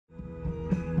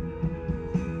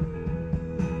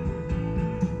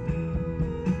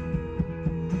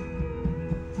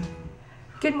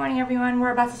Good morning, everyone.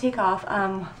 We're about to take off.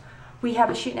 We have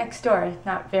a shoot next door,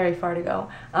 not very far to go,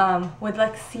 with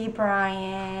Lexi,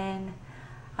 Brian,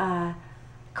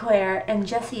 Claire, and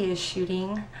Jessie is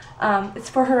shooting. It's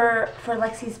for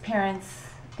Lexi's parents.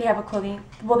 They have a clothing,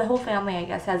 well, the whole family, I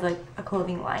guess, has like a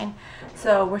clothing line.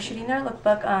 So we're shooting their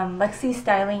lookbook. Lexi's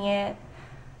styling it.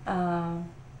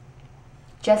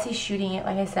 Jessie's shooting it,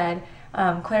 like I said.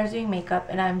 Claire's doing makeup,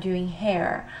 and I'm doing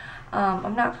hair.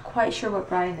 I'm not quite sure what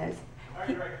Brian is.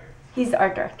 He's the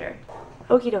art director.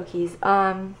 Okie dokies.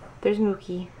 There's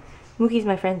Mookie. Mookie's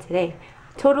my friend today.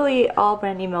 Totally all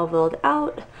Brandy Melville'd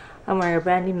out. I'm wearing a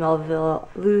Brandy Melville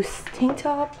loose tank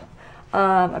top,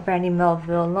 a Brandy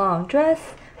Melville long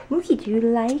dress. Mookie, do you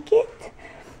like it?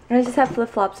 And I just have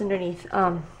flip-flops underneath,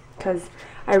 because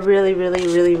I really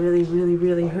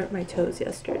hurt my toes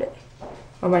yesterday.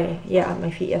 Or my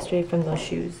feet yesterday from those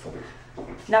shoes.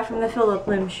 Not from the Philip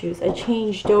Lim shoes. I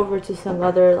changed over to some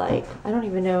other, like, I don't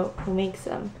even know who makes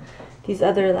them. These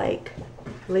other, like,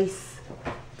 lace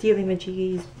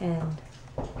dealy-majiggies, and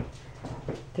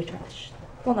they're trash.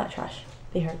 Well, not trash.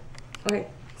 They hurt. Okay,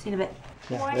 see you in a bit.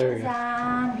 Yeah, Morning,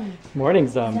 zombie. Morning,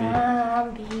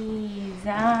 zombie.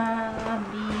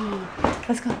 Zombie.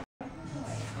 Let's go.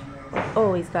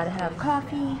 Always gotta have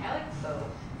coffee.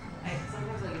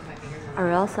 Or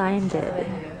else I am dead.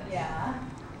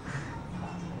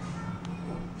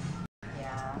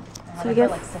 So I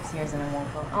guess like 6 years and I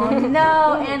won't go. Oh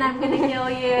no, and I'm gonna kill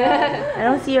you. I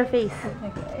don't see your face.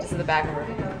 This is the back of her.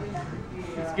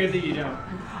 It's good that you don't.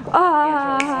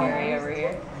 Ah. It's really scary over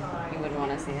here. You wouldn't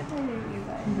want to see it.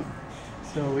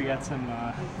 So we got some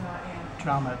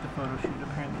drama at the photo shoot.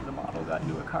 Apparently the model got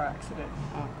into a car accident.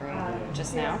 Oh, great.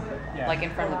 Just now? Yeah. Like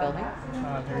in front of the building?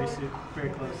 Very soon,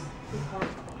 very close.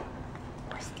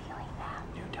 We're stealing them.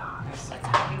 New dogs.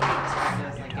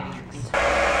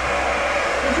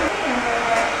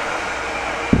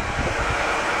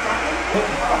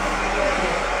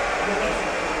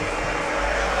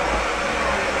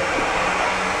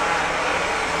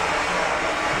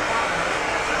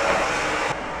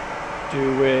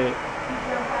 Do it.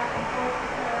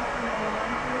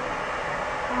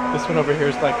 This one over here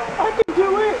is like, I can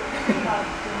do it.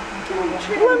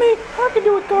 Let me, I can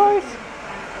do it, guys.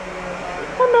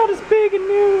 I'm not as big and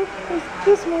new as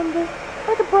this one, but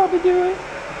I could probably do it.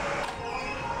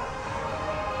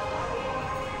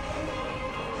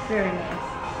 Very nice.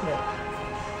 Yeah.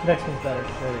 Next one's better.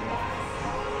 There we go.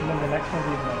 And then the next one's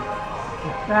even better.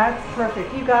 That's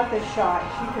perfect. You got this shot.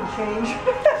 She can change.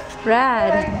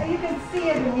 Rad. You can see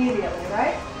it immediately,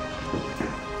 right?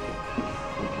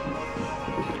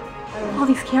 All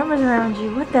these cameras around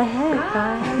you. What the heck,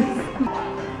 guys?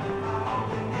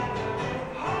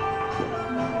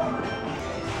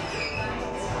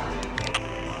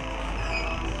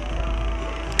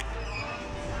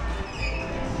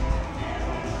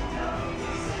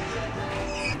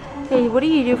 Hey, what do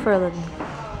you do for a living?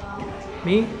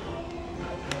 Me?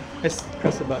 Just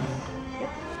press a button.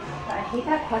 I hate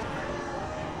that question.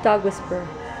 Dog whisperer.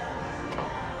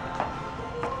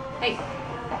 Hey,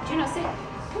 Juno, sit.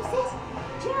 Come sit.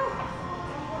 Juno.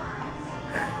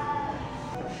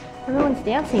 Everyone's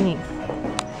dancing.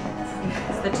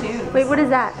 It's the tune. Wait, what is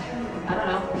that? I don't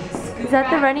know. Is that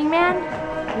the Running Man?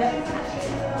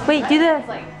 Wait, do the...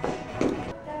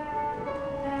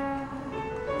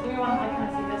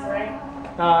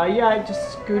 Yeah,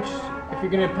 just scooch. If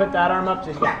you're gonna put that arm up,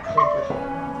 just yeah.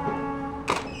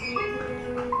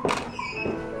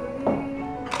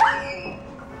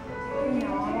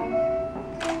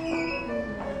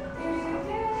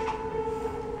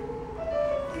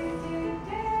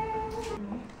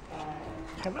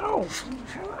 Hello.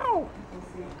 Hello.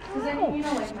 Because then, you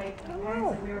know, like my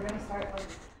parents, we were going to start like...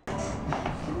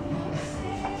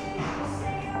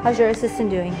 How's your assistant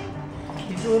doing?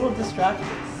 He's a little distracted.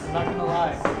 I'm not gonna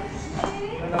lie. I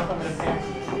don't know if I'm gonna pay.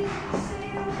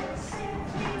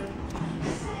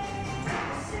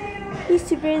 He's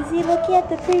too busy looking at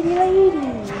the pretty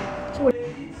lady.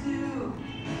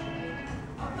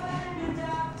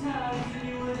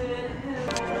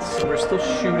 So we're still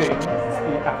shooting. It's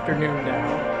the afternoon now.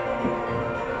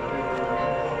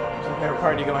 There's a hair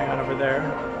party going on over there.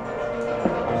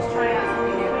 Just trying out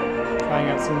something new. Trying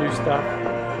out some new stuff.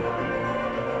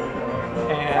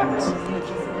 And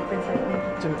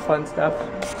some fun stuff.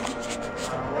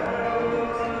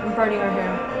 I'm burning our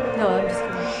hair. No, I'm just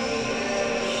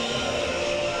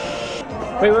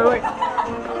kidding. Wait.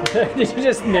 Did you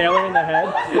just nail her in the head?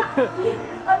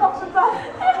 I'm off the bus.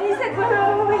 And he said,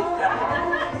 wait.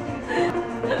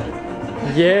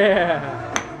 Yeah.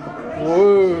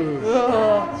 Whoa.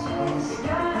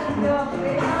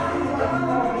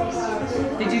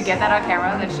 Did you get get that on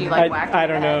camera that she like whacked? I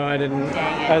don't know. I didn't.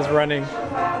 Dang it. I was running. That's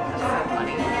so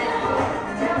funny.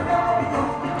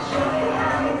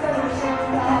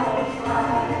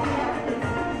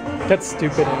 That's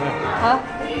stupid, Anna. Huh?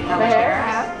 My hair?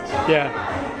 Yeah.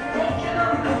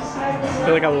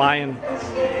 You're like a lion.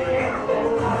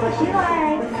 What she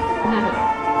likes.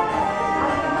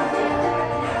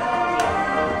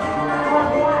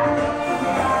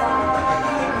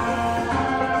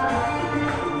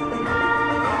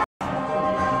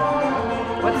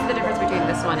 What's the difference between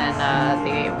this one and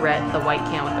the white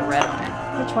can with the red on it?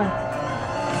 Which one?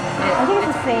 I think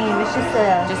it's the same. It's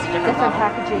just a different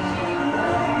packaging.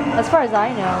 As far as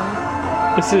I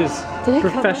know. This is Did it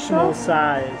come professional with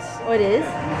that? size. Oh, it is?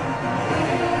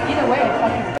 Either way,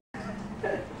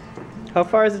 How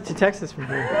far is it to Texas from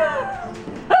here?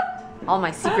 All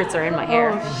my secrets are in my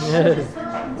hair. It's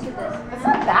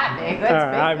not that big. That's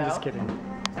big, I'm though. just kidding.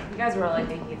 You guys were like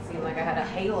making it seem like I had a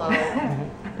halo. I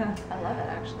love it,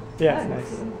 actually. Yeah, it's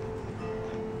nice.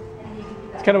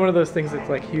 It's kind of one of those things that's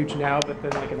like huge now, but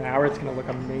then like in an hour it's gonna look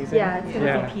amazing. Yeah, it's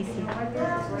gonna be PC.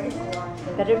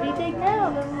 Better be big now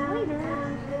than later.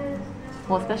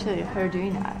 Well, especially her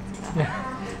doing that.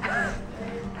 Yeah.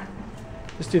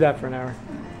 Just do that for an hour.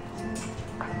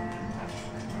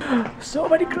 So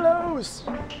many clothes!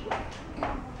 Dance,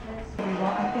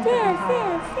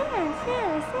 dance, dance,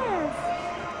 dance, dance.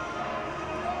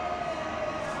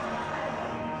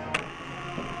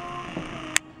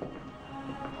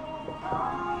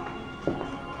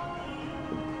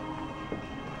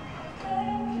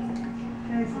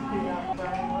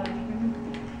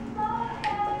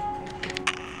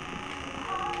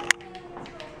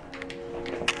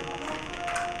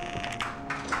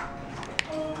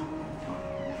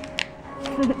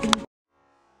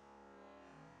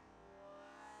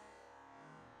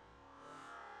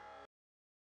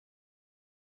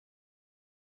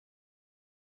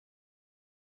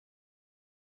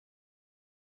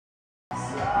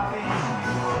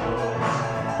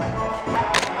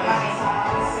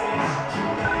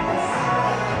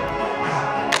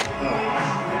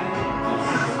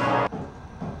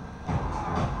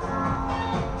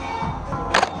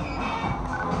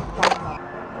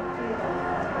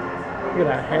 Look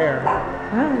at that hair.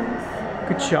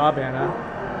 Good job, Anna.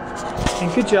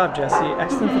 And good job, Jesse.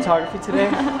 Excellent photography today.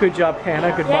 Good job,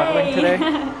 Hannah. Good modeling today.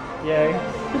 Yay.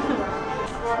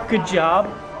 Good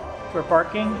job for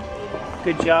barking.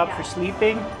 Good job for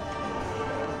sleeping.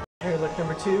 Here, look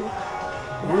number 2. Ooh,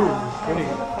 pretty.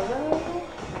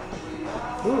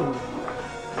 Ooh,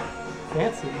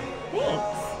 fancy.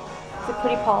 Thanks. Is it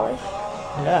pretty polished?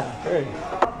 Yeah, very.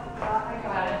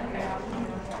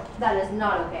 That is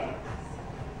not okay.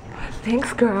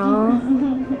 Thanks, girl.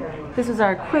 This was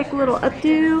our quick little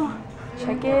updo.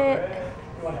 Check it.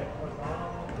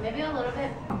 Maybe a little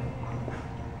bit. I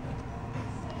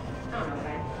don't know,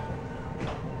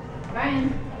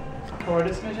 Brian. Or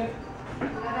this midget? I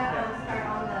gotta start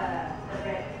on the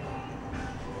red.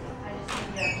 I just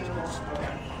need your approval.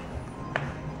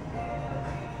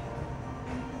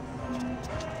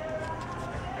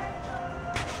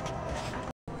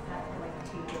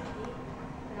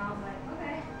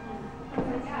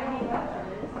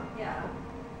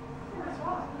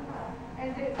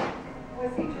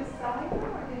 was he just selling them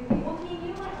or did he? Well, he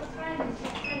knew like the friend and she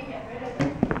was trying to get rid of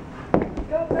it.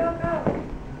 Go, go, go.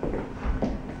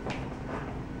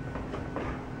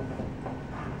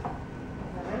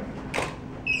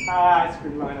 I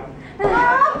screwed mine up.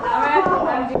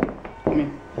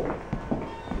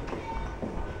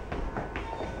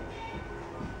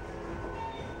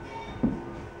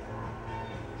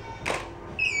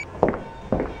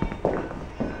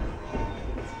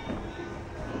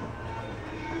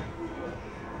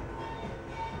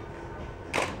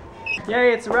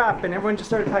 Yay, it's a wrap, and everyone just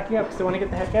started packing up because they want to get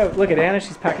the heck out. Look at Anna,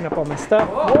 she's packing up all my stuff.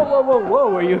 Whoa, whoa, whoa,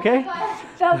 whoa, are you okay?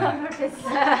 That was on purpose.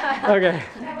 Okay.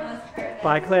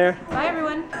 Bye, Claire. Bye,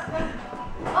 everyone.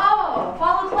 Oh,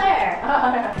 follow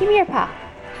Claire. Give me your paw.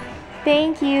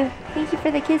 Thank you. Thank you for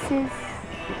the kisses.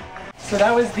 So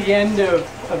that was the end of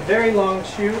a very long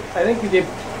shoot. I think we did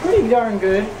pretty darn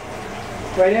good.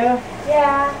 Right, Anna?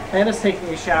 Yeah. Anna's taking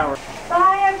a shower.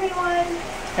 Bye, everyone.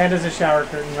 Anna's a shower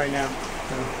curtain right now.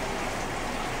 So.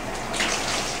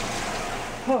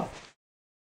 Oh.